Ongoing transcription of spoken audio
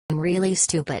I'm really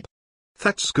stupid.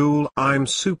 That's cool. I'm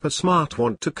super smart.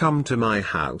 Want to come to my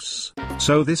house?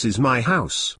 So this is my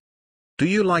house. Do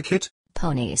you like it?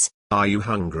 Ponies. Are you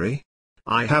hungry?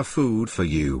 I have food for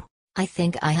you. I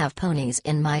think I have ponies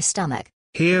in my stomach.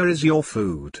 Here is your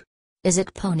food. Is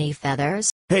it pony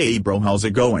feathers? Hey bro, how's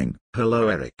it going? Hello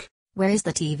Eric. Where's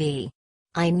the TV?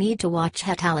 I need to watch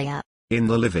Hetalia. In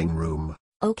the living room.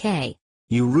 Okay.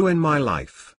 You ruin my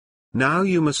life. Now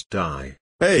you must die.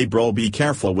 Hey bro, be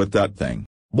careful with that thing.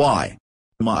 Why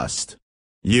must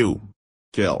you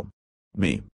kill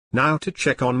me? Now to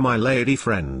check on my lady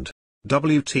friend.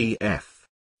 WTF.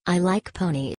 I like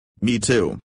ponies. Me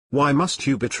too. Why must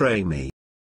you betray me?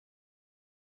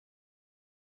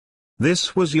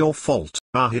 This was your fault.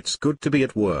 It's good to be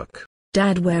at work.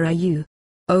 Dad, where are you?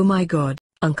 Oh my God,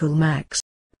 Uncle Max.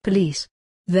 Police.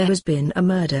 There has been a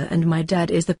murder and my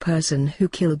dad is the person who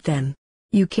killed them.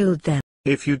 You killed them.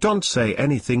 If you don't say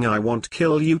anything, I won't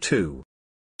kill you too.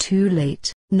 Too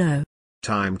late, no.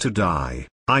 Time to die.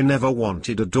 I never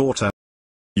wanted a daughter.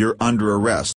 You're under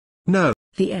arrest. No.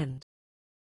 The end.